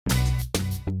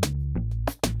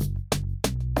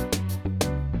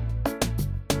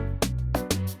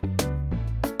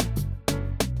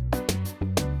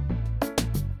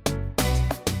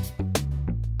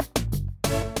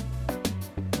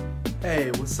Hey,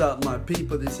 what's up my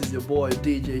people? This is your boy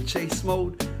DJ Chase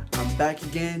Mode. I'm back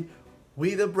again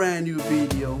with a brand new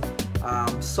video.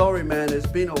 Sorry man, it's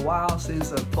been a while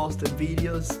since I've posted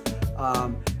videos.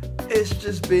 It's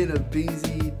just been a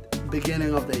busy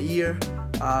beginning of the year.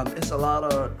 It's a lot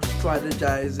of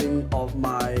strategizing of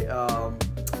my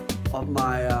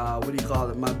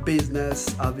my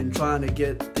business. I've been trying to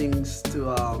get things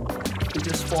to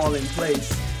just fall in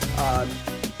place.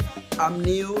 I'm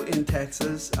new in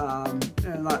Texas,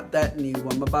 and not that new.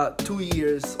 I'm about 2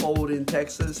 years old in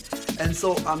Texas, and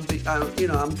so I'm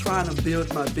trying to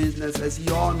build my business. As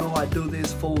you all know, I do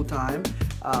this full time.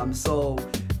 Some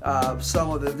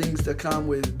of the things that come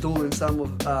with doing some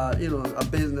of a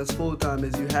business full time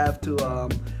is you have to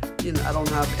I don't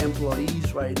have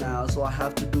employees right now, so I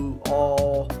have to do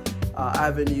all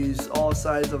avenues, all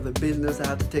sides of the business. I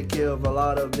have to take care of a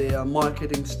lot of the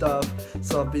marketing stuff.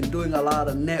 So I've been doing a lot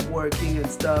of networking and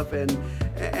stuff, and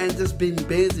just been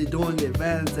busy doing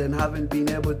events and haven't been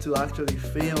able to actually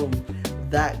film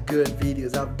that good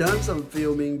videos. I've done some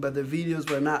filming, but the videos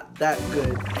were not that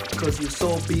good because you're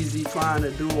so busy trying to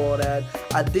do all that.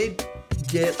 I did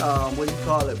get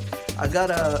I got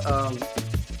a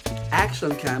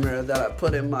action camera that I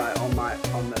put in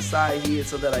on the side here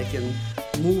so that I can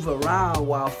move around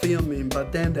while filming,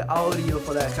 but then the audio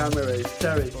for that camera is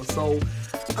terrible. So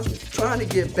I'm trying to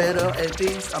get better at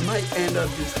this. I might end up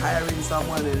just hiring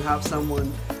someone and have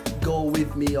someone go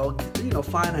with me, or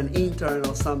find an intern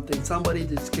or something. Somebody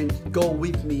just can go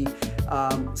with me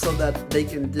so that they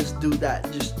can just do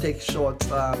that, just take shots,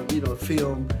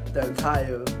 film the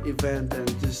entire event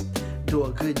and just do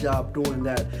a good job doing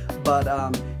that. But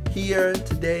here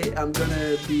today I'm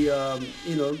gonna be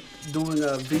doing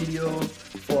a video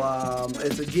for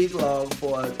it's a gig log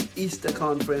for an Easter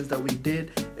conference that we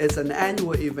did. It's an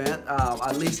annual event.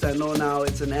 At least I know now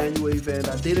it's an annual event.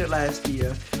 I did it last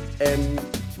year and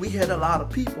we had a lot of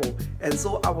people, and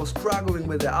so I was struggling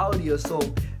with the audio. So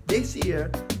this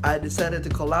year I decided to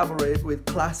collaborate with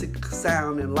Qsc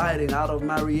Sound and Lighting out of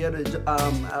Marietta,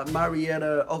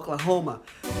 Oklahoma.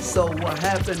 So what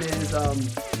happened is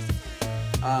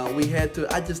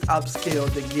I just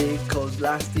upscaled the gig because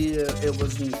last year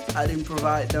I didn't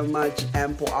provide that much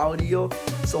ample audio,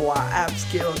 so I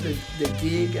upscaled the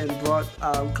gig and brought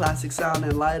Qsc Sound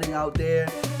and Lighting out there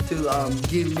to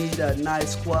give me that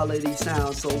nice quality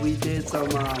sound. So we did some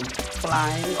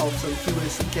flying of some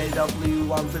Qsc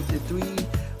kw153.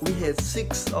 We had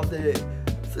 6 of the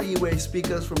 3-way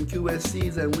speakers from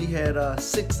Qsc's, and we had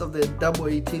 6 of the double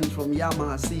 18s from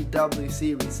Yamaha CW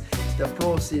series, the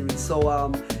Pro series.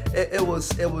 So it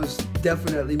was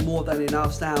definitely more than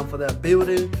enough sound for that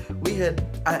building. We had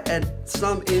at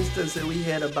some instances we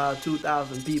had about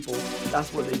 2,000 people.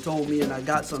 That's what they told me, and I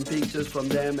got some pictures from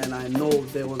them, and I know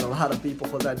there was a lot of people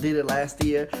because I did it last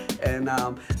year. And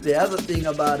the other thing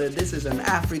about it, this is an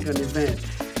African event.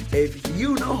 If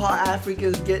you know how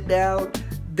Africans get down,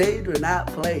 they do not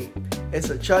play. It's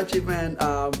a church event.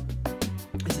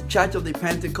 It's a Church of the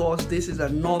Pentecost. This is a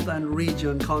northern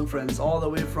region conference, all the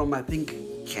way from I think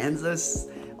Kansas,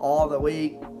 all the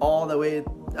way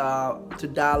to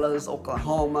Dallas,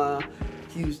 Oklahoma,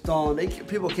 Houston.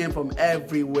 People came from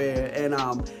everywhere, and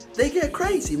they get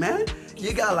crazy, man.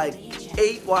 You got like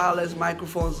 8 wireless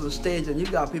microphones on stage, and you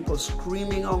got people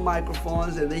screaming on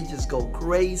microphones, and they just go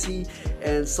crazy.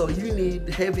 And so you need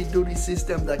heavy duty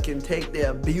system that can take the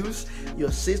abuse.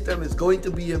 Your system is going to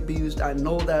be abused. I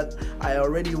know that. I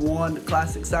already warned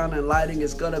Qsc Sound and Lighting.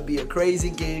 It's gonna be a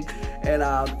crazy gig, and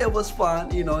it was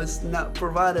fun. It's not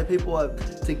provided people are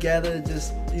together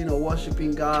just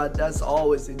worshiping God. That's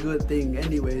always a good thing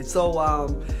anyway.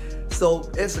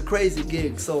 So it's a crazy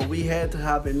gig, so we had to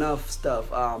have enough stuff.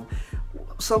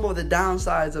 Some of the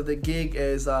downsides of the gig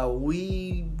is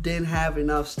we didn't have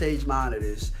enough stage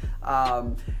monitors.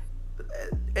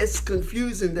 It's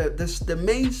confusing. The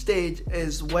main stage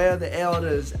is where the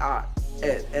elders are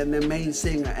at, and the main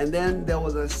singer, and then there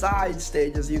was a side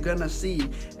stage, as you're gonna see,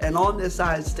 and on the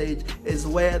side stage is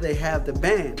where they have the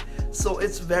band. So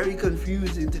it's very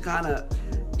confusing to kind of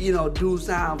do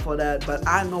sound for that. But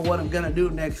I know what I'm gonna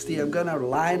do next year. I'm gonna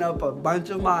line up a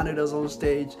bunch of monitors on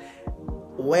stage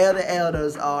where the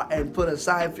elders are and put a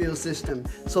side field system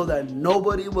so that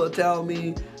nobody will tell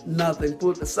me nothing.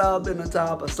 Put a sub in the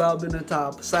top, a sub in the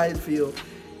top, side field,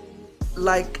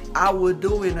 like I would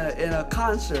do in a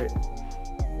concert.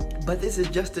 But this is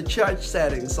just a church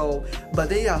setting, but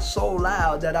they are so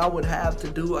loud that I would have to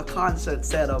do a concert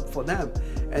setup for them.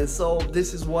 And so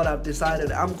this is what I've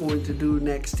decided I'm going to do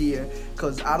next year,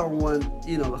 because I don't want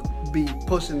be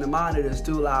pushing the monitors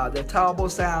too loud. The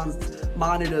Turbosound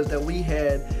monitors that we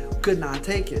had could not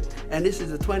take it. And this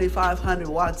is a 2500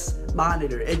 watts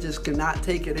monitor. It just could not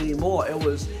take it anymore. It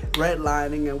was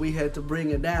redlining and we had to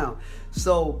bring it down.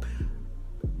 So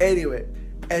anyway,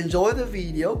 enjoy the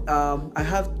video.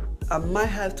 I might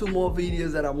have 2 more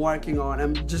videos that I'm working on.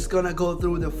 I'm just gonna go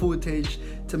through the footage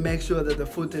to make sure that the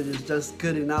footage is just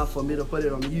good enough for me to put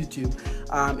it on YouTube.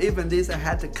 Even this, I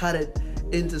had to cut it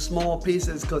into small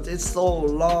pieces because it's so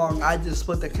long. I just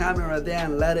put the camera there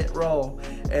and let it roll,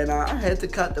 and I had to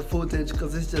cut the footage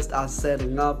because it's just us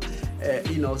setting up,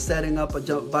 setting up a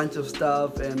bunch of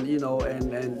stuff, and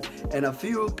and a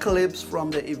few clips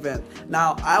from the event.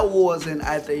 Now I wasn't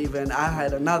at the event. I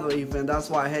had another event. That's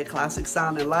why I had Classic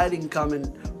Sound and Lighting come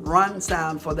and run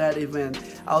sound for that event.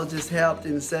 I was just helped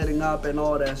in setting up and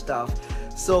all that stuff.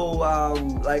 So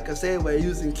like I said, we're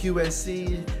using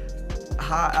Qsc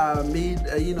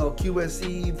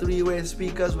Qsc 3-way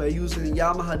speakers. We're using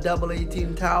Yamaha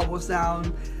 18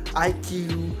 Turbosound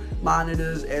IQ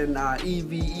monitors and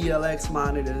ELX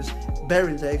monitors,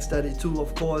 Behringer H32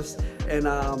 of course. And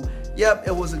yep,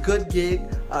 it was a good gig.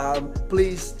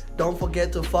 Please don't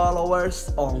forget to follow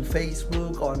us on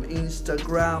Facebook, on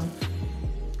Instagram,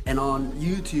 and on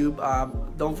YouTube.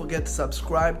 Don't forget to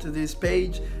subscribe to this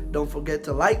page. Don't forget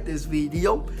to like this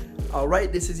video.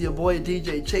 Alright, this is your boy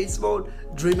DJ Chase Mode,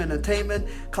 Dream Entertainment,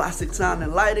 Classic Sound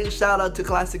and Lighting. Shout out to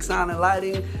Classic Sound and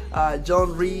Lighting,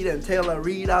 John Reed and Taylor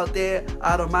Reed out there,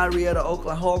 out of Marietta,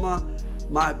 Oklahoma.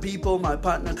 My people, my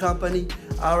partner company.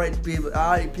 Alright people,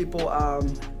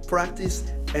 practice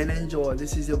and enjoy.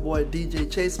 This is your boy DJ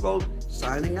Chase Mode,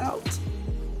 signing out.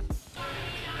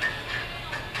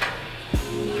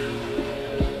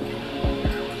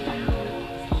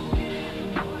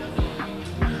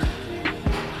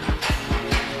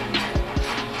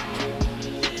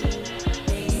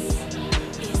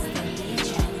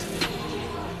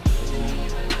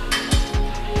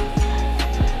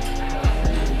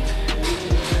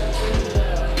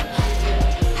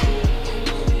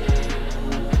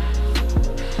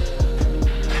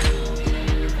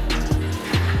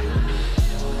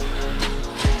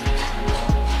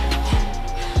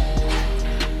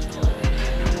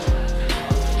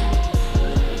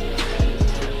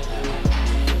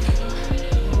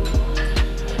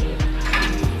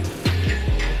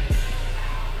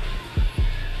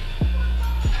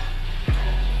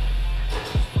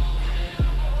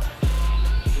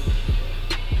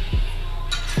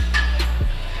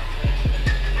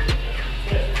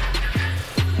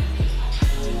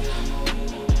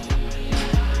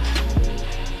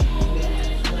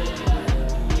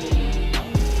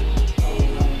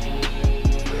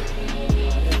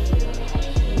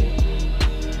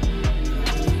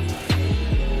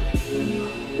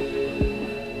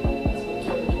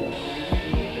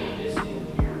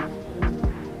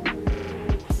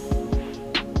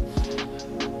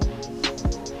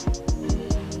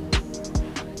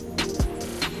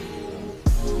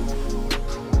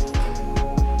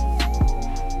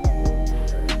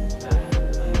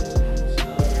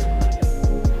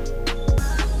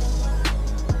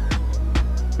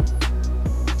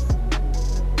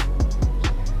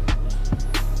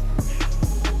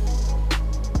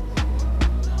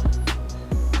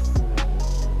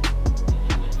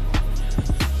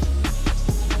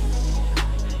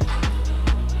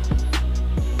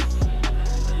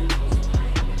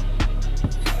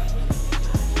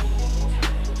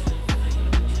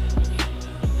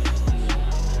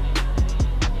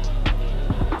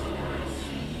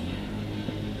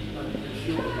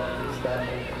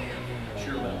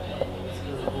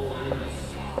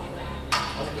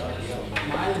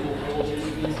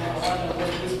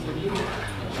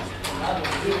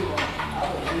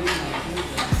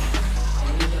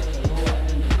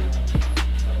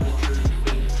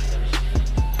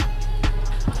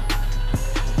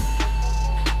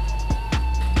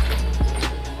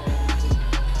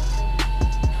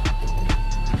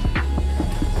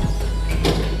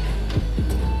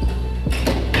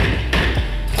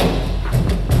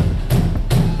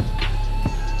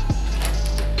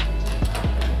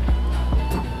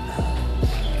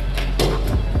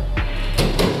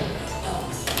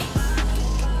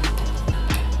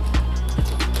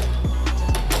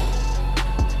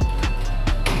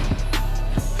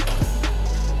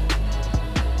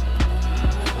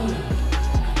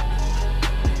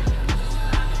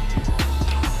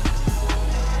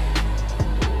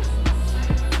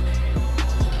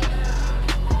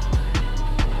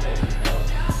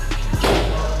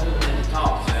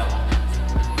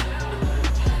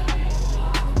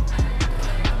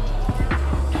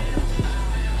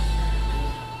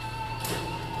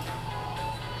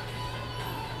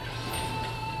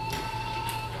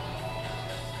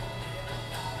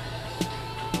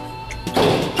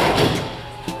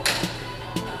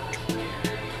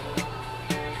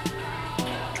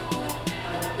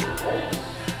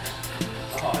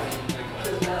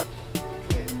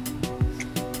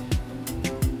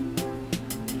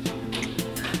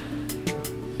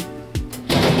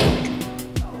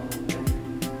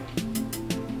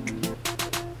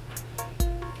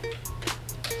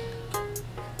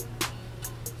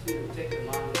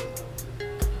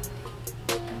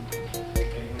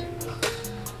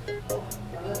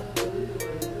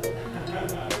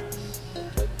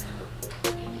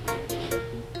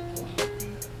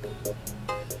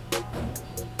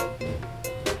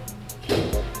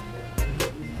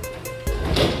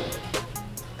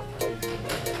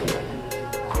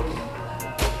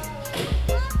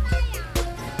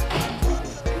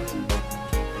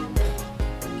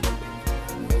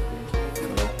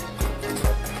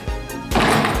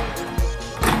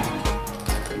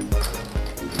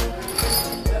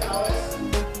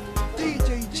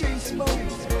 Do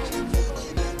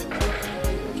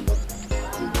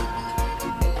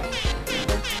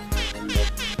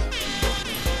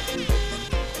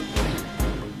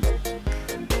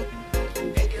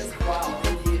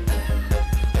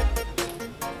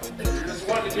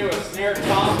a snare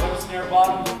top and a snare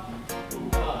bottom?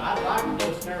 I'd like to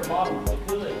do a snare bottom if we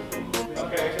could.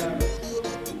 Okay.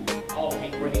 Oh,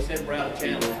 he said we're out of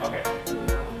channel. Okay.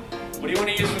 What do you want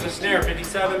to use for the snare?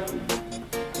 57?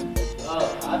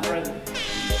 I'd rather, me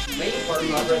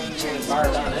personally, I'd rather use one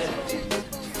fire dynamic.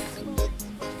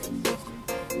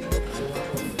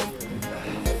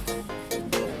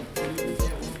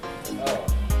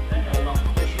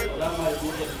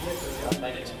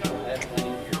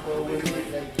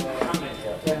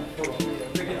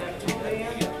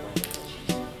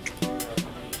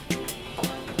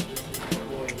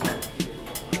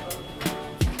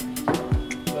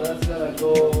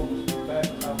 Go back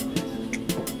up this.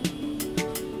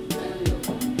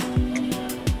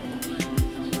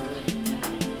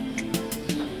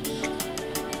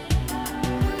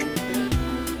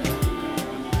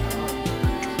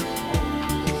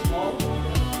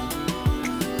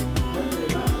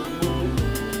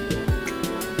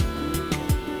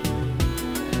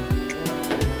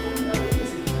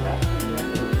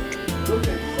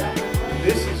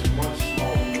 This is much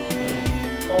smaller.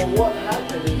 Or what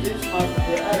happened is this month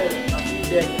they added a few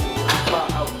decks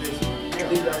out this one. I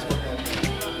think that's what happened.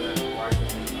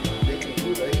 They can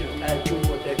do that. They can add 2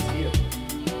 more decks here.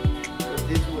 But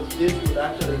this would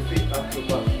actually fit up to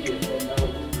about here. So now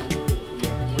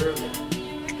where is it?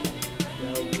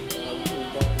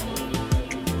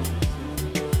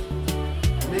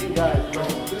 I mean, guys, No,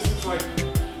 this is like,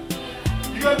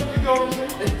 you know what I'm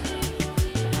saying?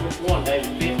 Which one,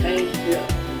 David? 15? yeah.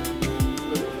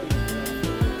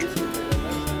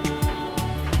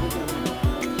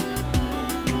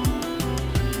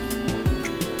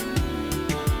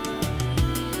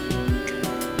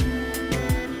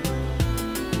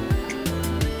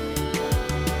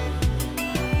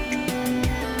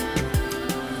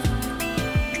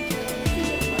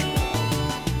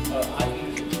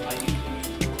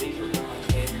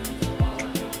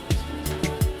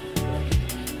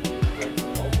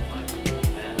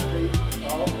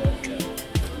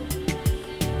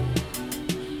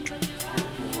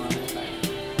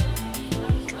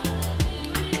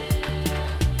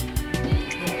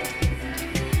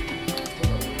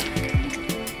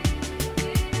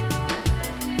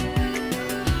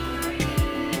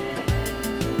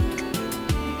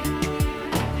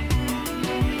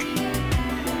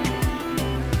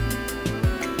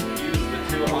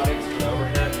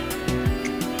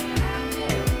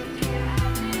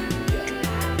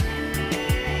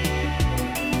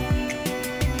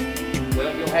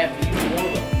 Have to use one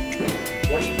of them.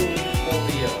 What are you going to use for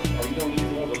the, are you going to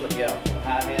use one of the, the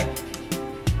hi-hat?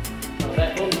 That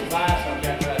little device I've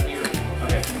got right here.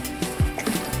 Okay.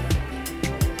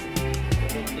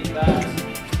 Little device.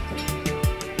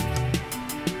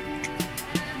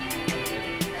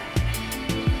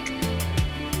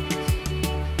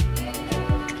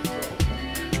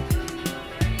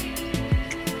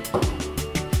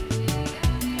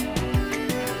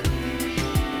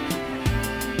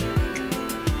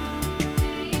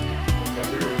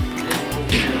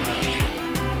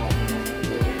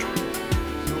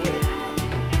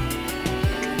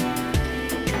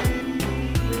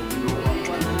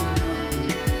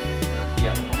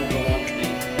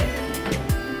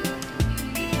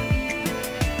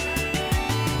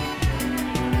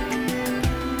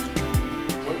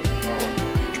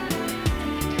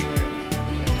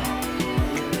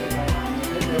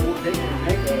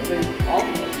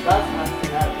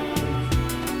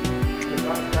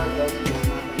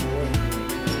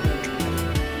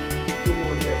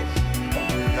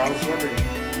 I was wondering.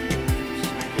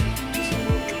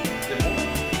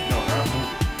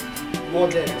 More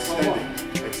decks.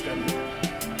 Extended.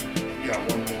 Yeah,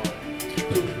 one more.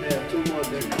 Two more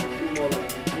decks.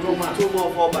 Two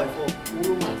more 4x4.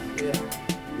 Yeah.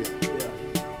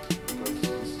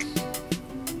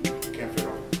 Can't fit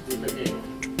on. Exactly.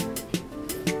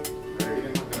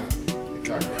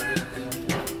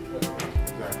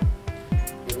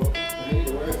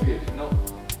 No.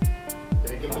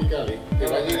 Explícale. Te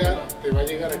va a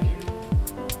llegar aquí.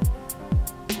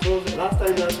 Those, last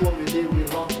time that's what we did. We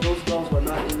lost, those guns were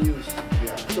not in use.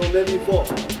 Yeah. So maybe four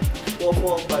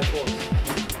 4x4s.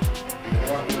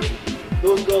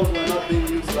 Those guns were not being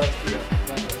used last year.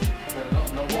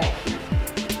 No more.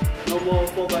 No more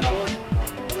 4x4s.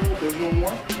 There's no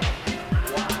more?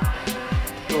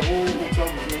 The whole hotel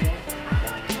is no more?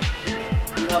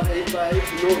 You have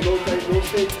 8x8. No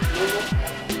stage. No more.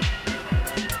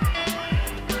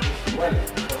 I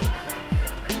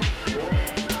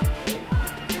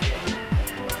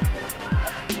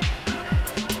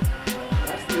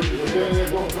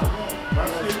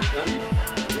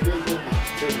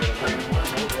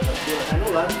know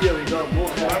last year we got more.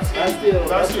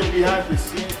 Last year we had the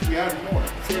same, we had more.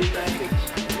 Same package.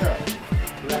 Yeah.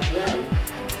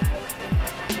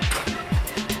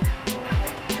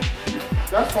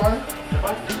 That's fine.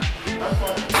 That's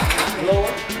fine.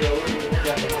 Lower? Yeah,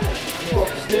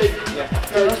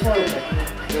 that's fine.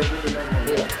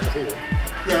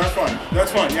 Yeah, that's fine.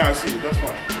 That's fine. Yeah, I see it. That's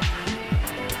fine.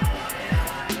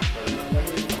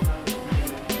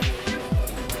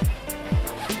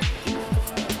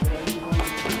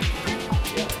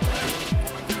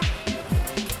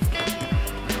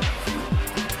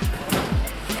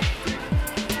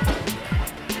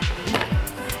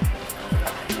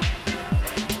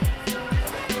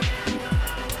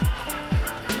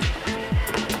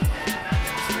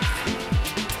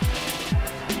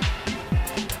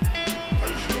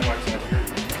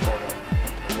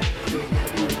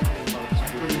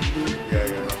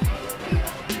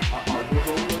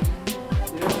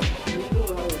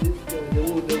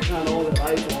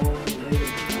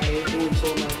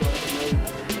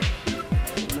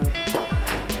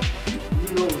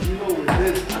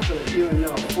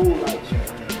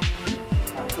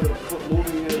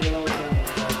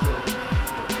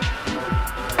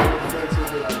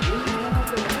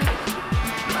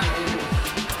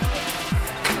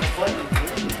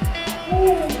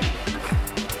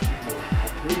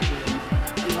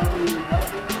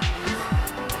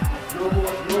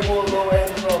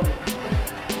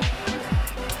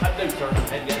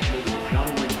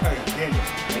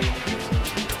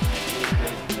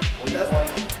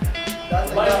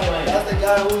 That's the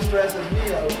guy who stresses me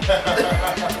out.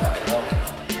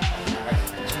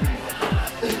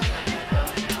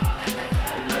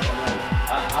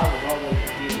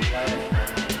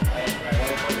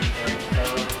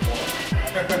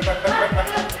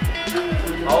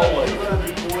 Always. We're gonna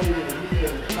be coordinated.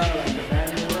 Kind of like the band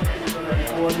work. We're gonna be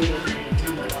coordinated.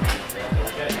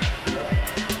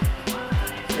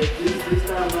 This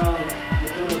time around,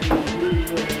 you're gonna be really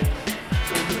good.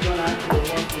 So it's gonna actually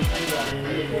work with you guys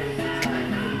really good this time.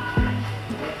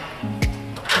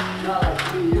 Not like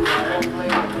 3 years. I don't play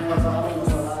it because I don't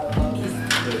know a lot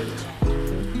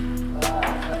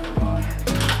about it.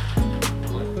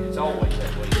 It's always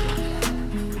that way.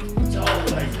 It's all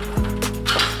like,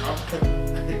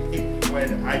 when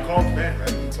I called Ben, right,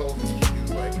 he told me, he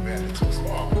was like, man, it's too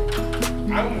small.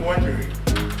 I'm wondering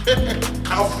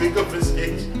how big of a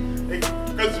stage,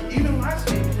 because even last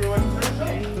week we were like,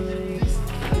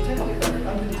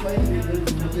 I've been playing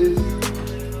this.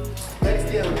 Next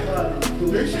year, I'm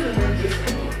probably they should have made this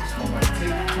so like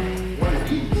take one of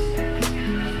these.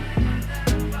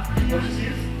 What you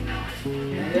see?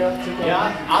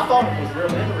 Yeah, I thought it was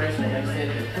real interesting. They said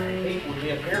that people would be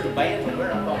up here, the band would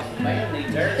wear. I thought the band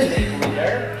needs theirs, the people need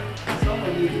theirs.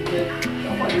 Somebody needs to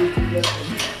get them.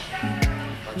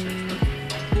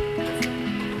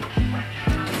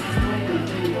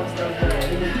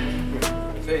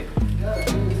 See?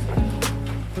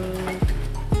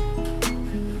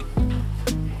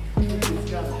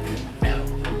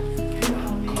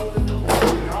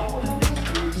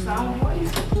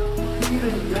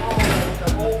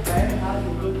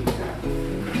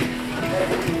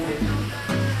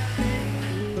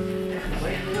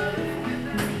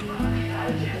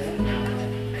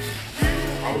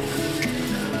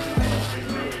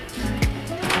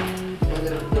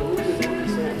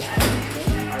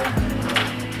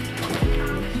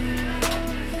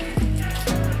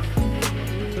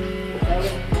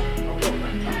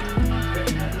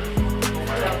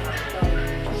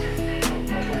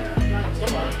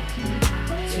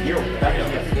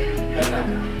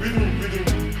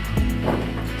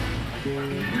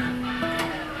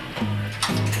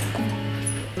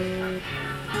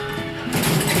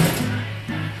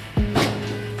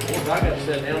 I got to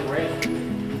sit down and rest.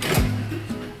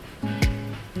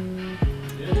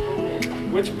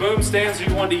 Which boom stands do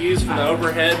you want to use for the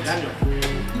overhead?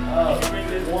 Bring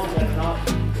this one that's not,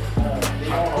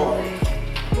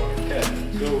 Okay,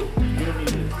 so you don't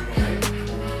need it.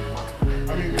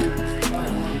 I mean,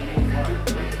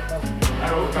 I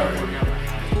don't know if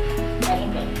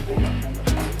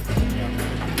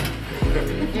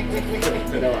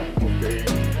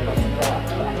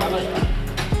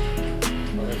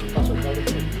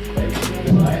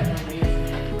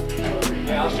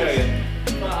yeah, I'll show you.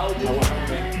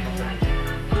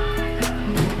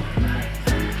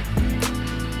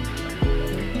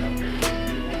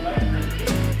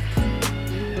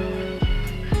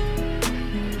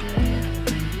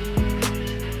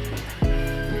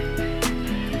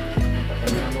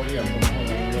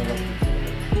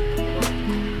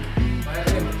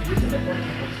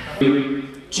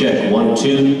 Check 1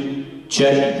 2.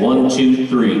 Check 1 2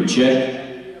 3.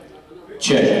 Check.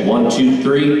 Check 1 2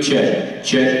 3. Check.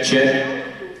 Check. Check.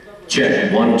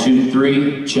 Check 1 2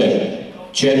 3.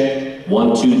 Check. Check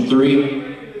 1 2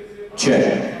 3.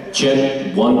 Check.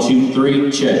 Check 1 2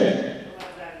 3.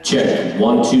 Check. Check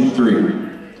 1 2 3.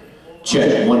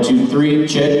 Check 1 2 3.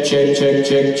 Check. Check. Check.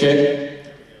 Check. Check.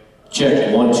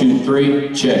 Check 1 2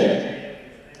 3. Check.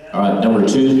 All right, number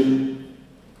 2.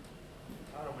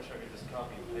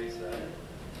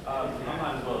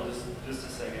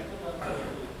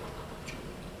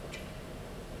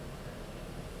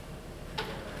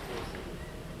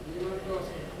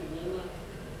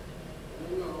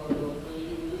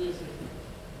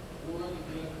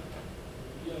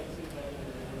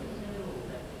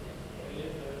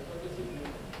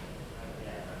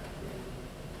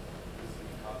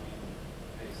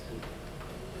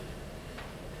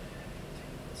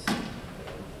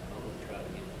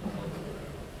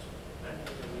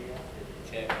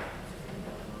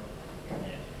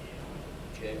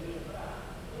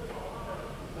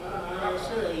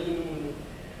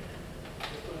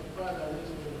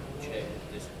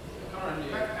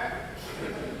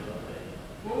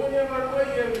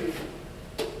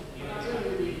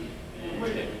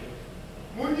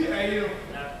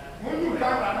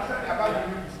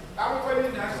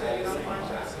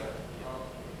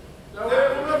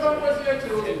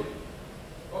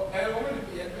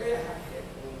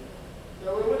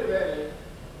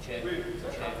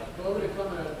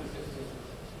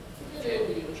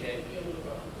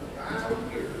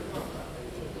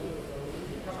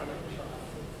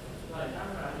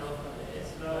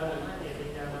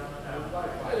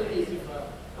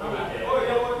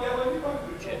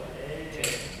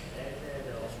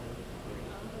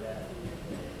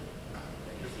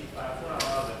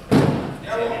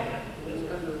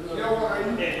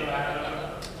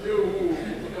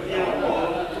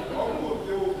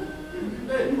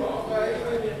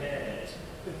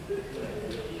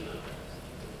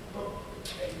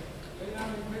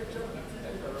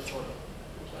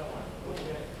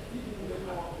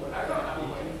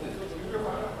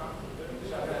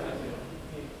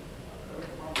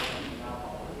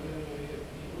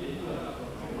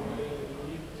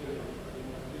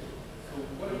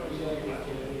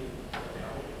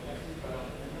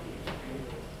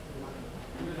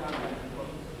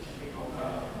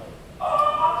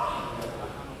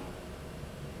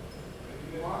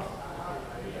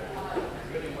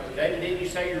 Didn't you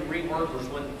say your rework was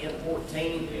with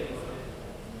M14?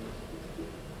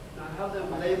 I have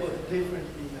them labeled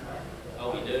differently now.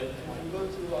 Oh, you do? You go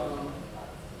to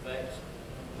Thanks.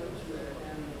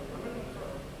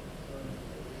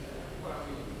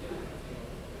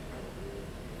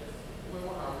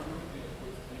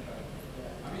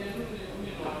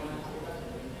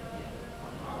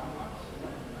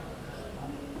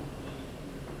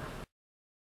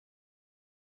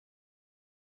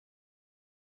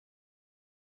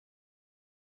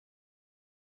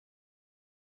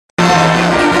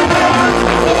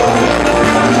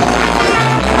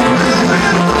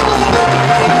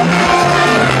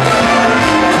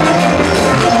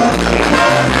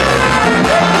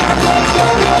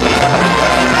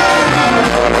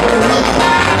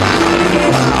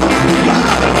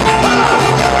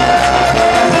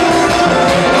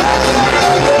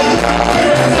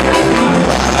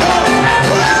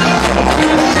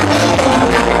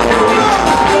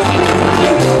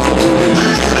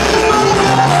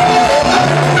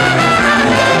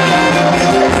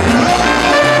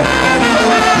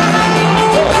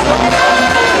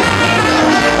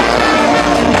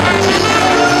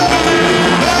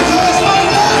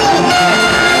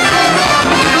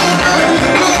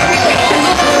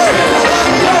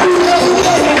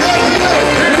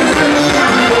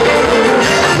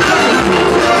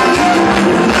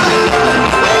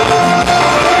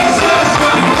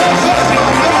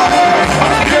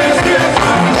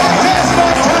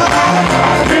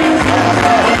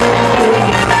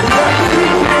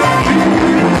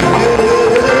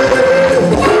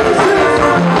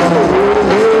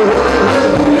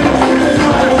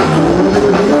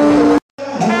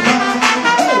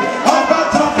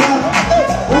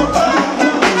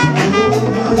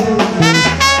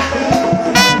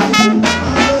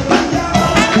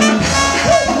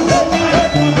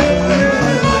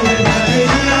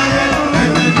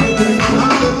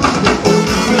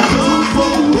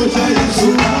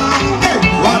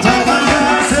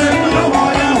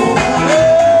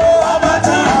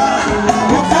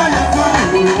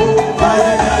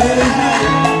 Fire.